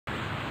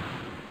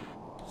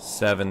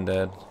7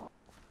 dead.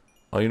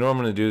 Oh, you know what I'm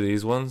gonna do?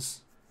 These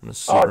ones. I'm gonna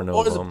Oh,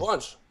 supernova there's a them.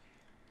 bunch.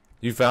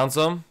 You found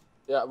some?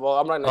 Yeah, well,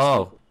 I'm right next to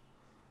you.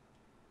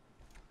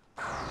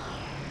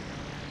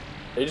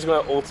 Are you just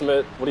gonna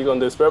ultimate? What are you gonna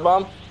do? Spirit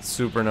Bomb?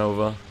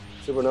 Supernova.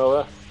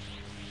 Supernova?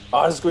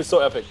 Oh, this is gonna be so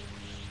epic.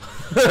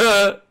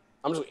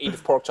 I'm just gonna eat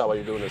this pork chop while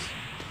you're doing this.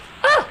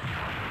 Ah!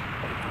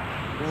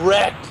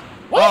 Wrecked!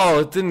 What? Oh,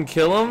 it didn't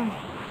kill him?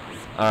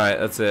 Alright,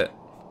 that's it.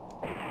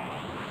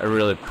 It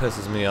really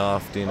pisses me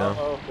off, Dino.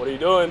 Uh-oh, what are you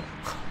doing?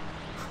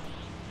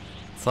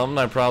 Something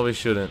I probably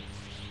shouldn't.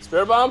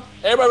 Spirit Bomb?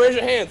 Everybody raise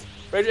your hands.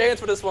 Raise your hands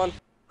for this one.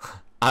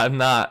 I'm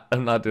not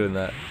doing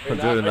that. I'm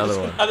doing another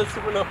one. Another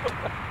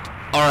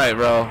supernova. Alright,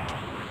 bro.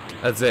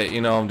 That's it.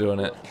 You know I'm doing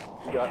it.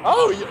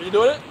 Oh, you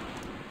doing it?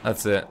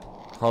 That's it.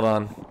 Hold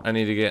on. I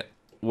need to get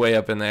way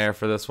up in the air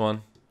for this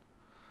one.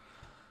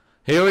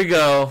 Here we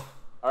go.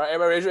 Alright,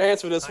 everybody raise your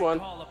hands for this one.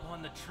 Call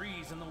upon the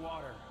trees and the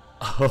water.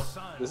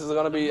 Oh. This is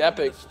gonna be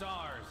epic.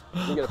 Stars.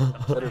 You get a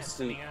better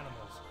seat.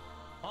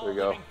 There we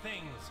go.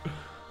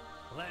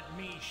 Let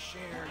me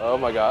share. Oh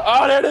my god.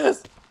 Oh, there it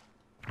is!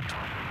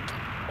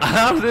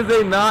 How did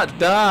they not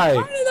die?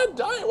 Why did they not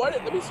die?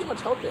 Let me see how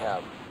much health they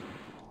have.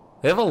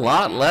 They have a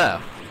lot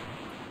left.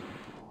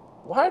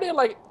 Why are they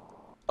like...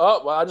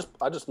 Oh, well,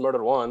 I just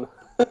murdered one.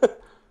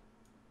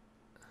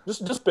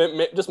 just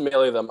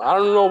melee them. I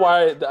don't know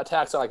why the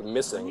attacks are like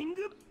missing.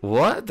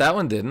 What? That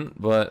one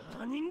didn't, but...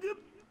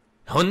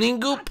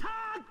 Honingoop!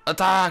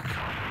 Attack!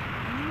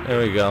 There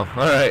we go.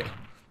 Alright.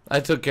 I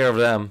took care of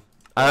them.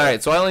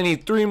 Alright, so I only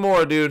need 3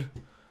 more, dude.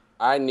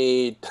 I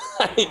need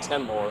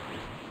 10 more.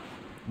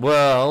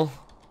 Well...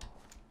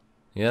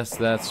 Yes,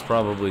 that's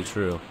probably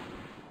true.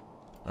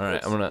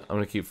 Alright, I'm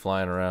gonna keep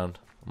flying around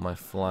on my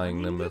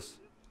flying Nimbus.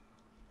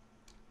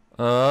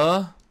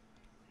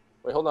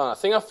 Wait, hold on. I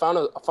think I found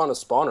the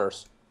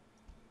spawners.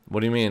 What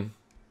do you mean?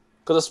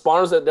 Because the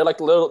spawners, they're like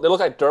little, they look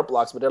like dirt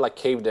blocks, but they're like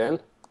caved in.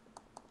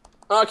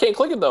 Oh, I can't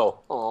click it though.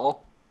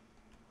 Oh.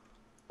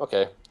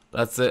 Okay.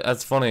 That's it.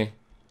 That's funny.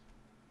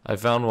 I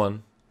found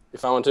one. You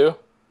found one too?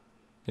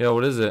 Yeah,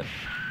 what is it?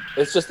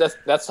 It's just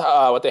that's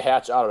what they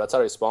hatch out of. That's how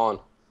they spawn.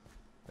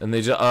 And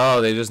they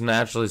just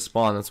naturally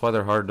spawn. That's why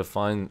they're hard to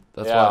find.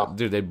 That's why,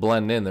 dude, they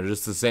blend in. They're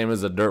just the same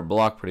as a dirt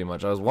block, pretty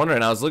much. I was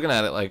wondering. I was looking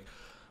at it like,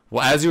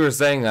 well, as you were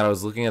saying that, I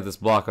was looking at this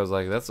block. I was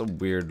like, that's a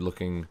weird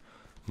looking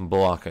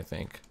block. I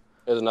think.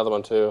 There's another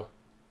one too.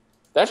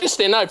 They actually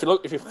stand out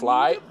if you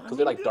fly, because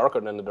they're like darker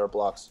than the dirt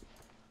blocks.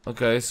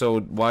 Okay, so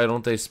why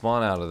don't they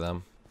spawn out of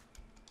them?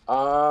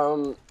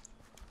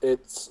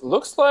 It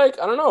looks like,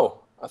 I don't know.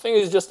 I think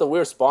it's just a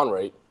weird spawn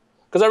rate.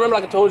 Because I remember,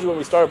 like I told you when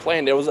we started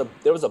playing, there was a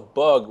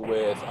bug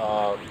with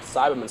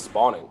Cybermen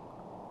spawning.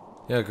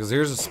 Yeah, because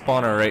here's a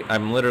spawner rate.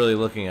 I'm literally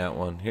looking at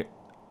one here.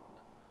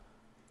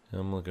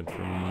 I'm looking for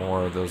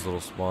more of those little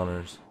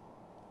spawners.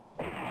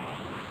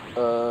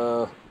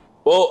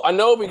 Well, I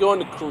know if we go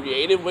into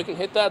creative, we can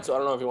hit that. So I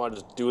don't know if you want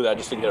to just do that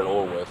just to get it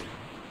over with.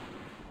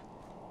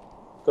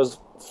 Because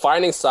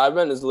finding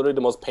Cybermen is literally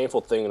the most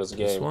painful thing in this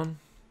game. This one?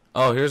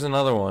 Oh, here's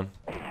another one.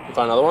 You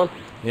found another one?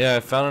 Yeah, I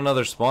found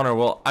another spawner.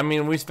 Well, I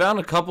mean, we found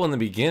a couple in the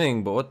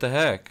beginning, but what the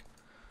heck?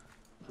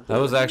 That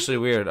was actually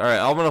weird. Alright,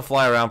 I'm going to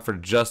fly around for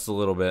just a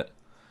little bit.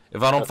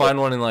 If I don't find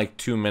one in like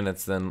 2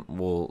 minutes, then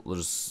we'll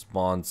just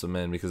spawn some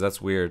in, because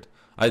that's weird.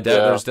 I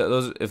doubt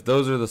if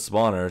those are the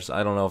spawners,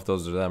 I don't know if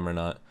those are them or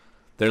not.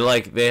 They're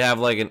like, they have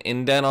like an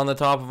indent on the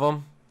top of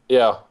them.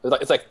 Yeah,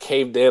 it's like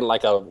caved in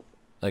like a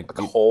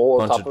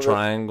hole on top of it. Bunch of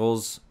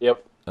triangles.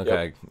 Yep.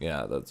 Okay, yep.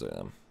 Yeah, that's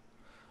them.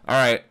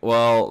 Alright,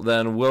 well,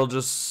 then we'll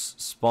just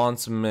spawn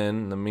some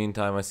in the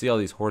meantime. I see all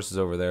these horses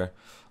over there.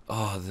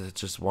 Oh, they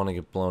just want to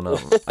get blown up.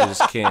 I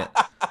just can't.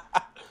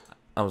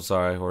 I'm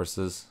sorry,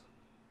 horses.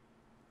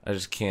 I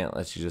just can't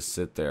let you just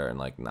sit there and,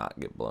 like, not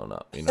get blown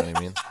up. You know what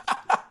I mean?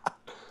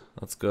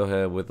 Let's go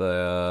ahead with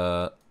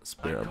a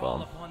spirit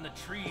bomb.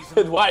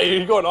 Why?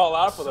 You're going all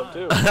out for them,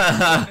 too.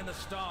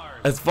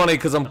 It's funny,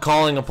 because I'm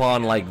calling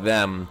upon, like,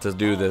 them to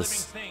do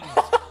this.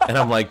 And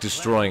I'm, like,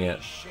 destroying it.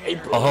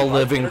 All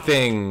living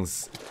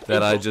things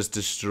that I just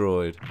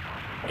destroyed.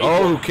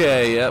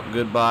 Okay, yep,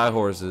 goodbye,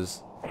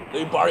 horses.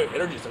 They borrow your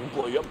energy so I can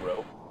blow you up,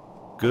 bro.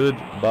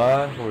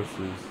 Goodbye,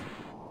 horses.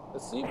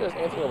 Let's see if there's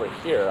anything over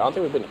here. I don't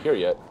think we've been here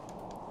yet.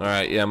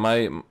 Alright, yeah,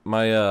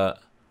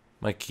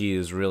 my key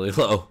is really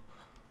low.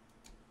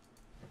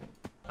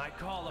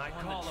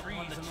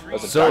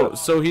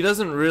 So he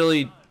doesn't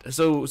really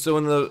so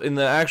in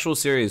the actual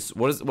series,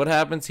 what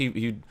happens?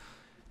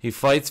 He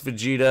fights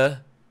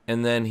Vegeta,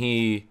 and then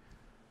he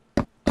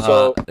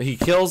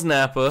kills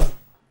Nappa.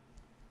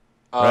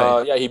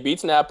 Right? Yeah, he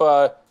beats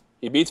Nappa.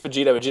 He beats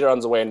Vegeta. Vegeta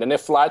runs away, and then they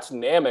fly to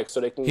Namek so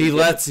they can. He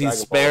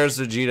spares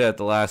Vegeta at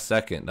the last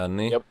second, doesn't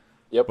he? Yep.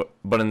 Yep.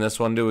 But in this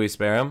one, do we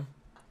spare him?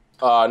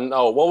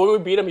 No. Well, when we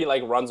beat him, he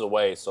like runs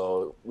away,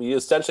 so we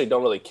essentially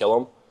don't really kill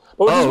him.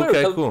 But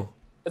okay, cool.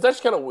 It's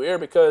actually kind of weird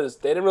because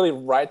they didn't really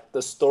write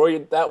the story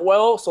that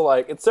well. So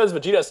like, it says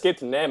Vegeta escaped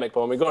to Namek,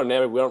 but when we go to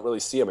Namek, we don't really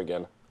see him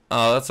again.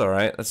 Oh, that's all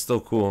right. That's still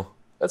cool.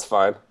 That's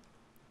fine.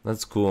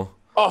 That's cool.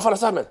 Oh, I found a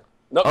Simon.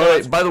 No, all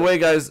right. By the way,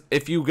 guys,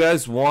 if you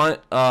guys want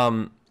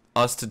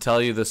us to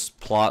tell you this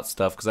plot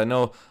stuff, because I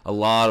know a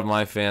lot of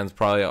my fans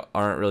probably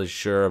aren't really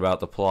sure about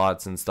the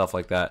plots and stuff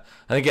like that.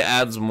 I think it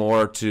adds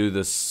more to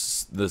the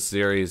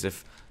series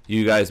if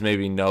you guys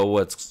maybe know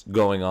what's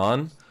going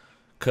on,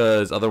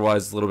 because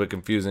otherwise it's a little bit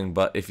confusing.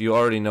 But if you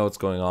already know what's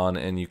going on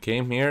and you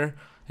came here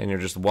and you're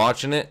just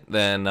watching it,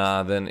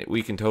 then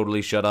we can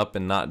totally shut up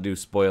and not do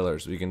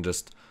spoilers. We can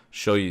just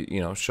show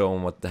show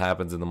them what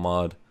happens in the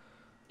mod.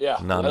 Yeah,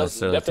 not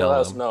necessarily definitely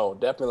let us know.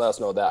 Definitely let us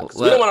know that,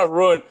 because we don't want to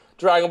ruin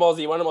Dragon Ball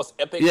Z, one of the most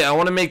epic. Yeah, I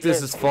want to make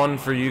this as fun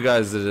for you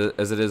guys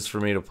as it is for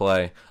me to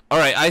play. All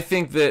right, I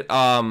think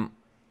that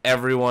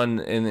everyone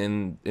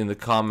in the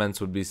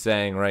comments would be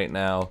saying right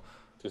now,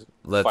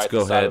 let's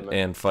go ahead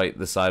and fight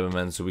the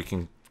Cybermen so we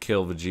can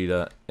kill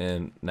Vegeta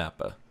and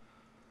Nappa.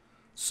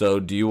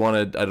 So do you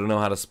want to? I don't know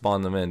how to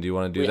spawn them in. Do you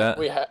want to do that?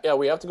 We have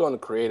to go into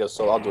creative,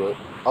 so I'll do it.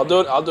 I'll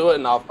do it,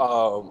 and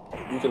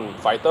you can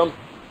fight them,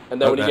 and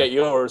then when you get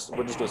yours,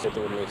 we'll just do the same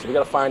thing with me. So we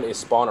gotta find a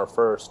spawner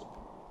first.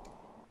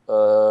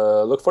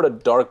 Look for the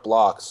dark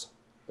blocks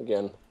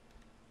again.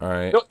 All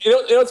right. You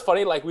know what's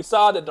funny? Like, we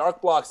saw the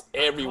dark blocks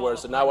everywhere,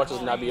 so now watch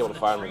us not be able to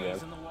find them again.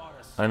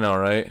 I know,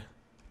 right?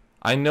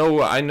 I know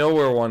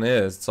where one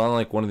is. It's on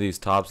like one of these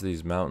tops of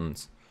these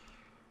mountains.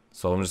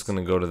 So I'm just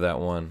gonna go to that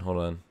one. Hold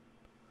on.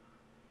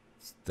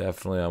 It's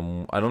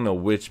definitely I don't know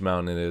which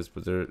mountain it is,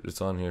 but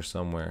it's on here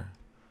somewhere.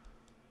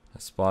 I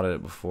spotted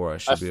it before. I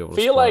should be able to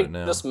spot it now. I feel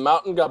like this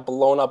mountain got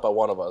blown up by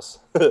one of us.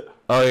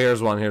 Oh,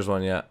 here's one. Here's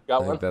one. Yeah.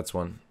 Got I think that's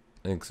one.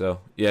 I think so.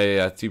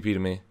 Yeah. TP to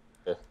me.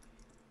 Okay.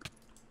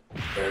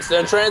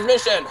 Instant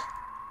transmission.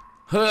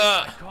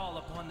 Call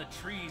upon the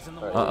trees and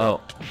the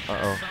water.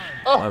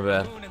 Oh, my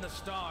bad. Moon and the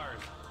stars.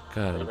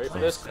 God, I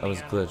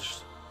was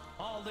glitched.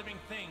 All living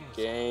things.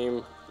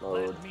 Game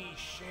mode. Let me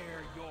share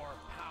your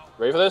power.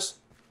 Ready for this?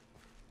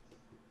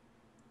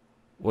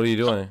 What are you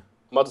doing?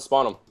 I'm about to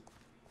spawn them.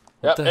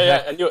 What the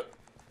heck? I knew it.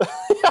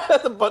 Yeah,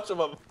 that's a bunch of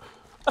them.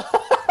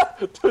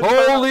 Dude,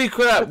 holy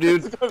crap,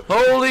 dude.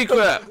 Holy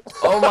crap.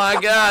 Oh my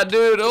god,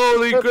 dude.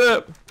 Holy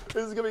crap.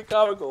 This is gonna be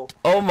comical.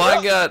 Oh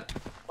my god.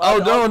 Oh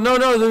no,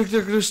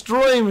 they're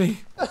destroying me.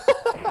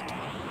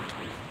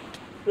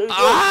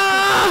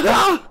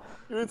 Ah!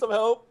 You need some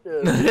help?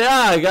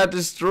 Yeah, I got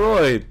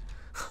destroyed.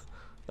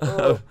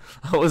 I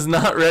was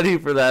not ready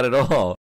for that at all.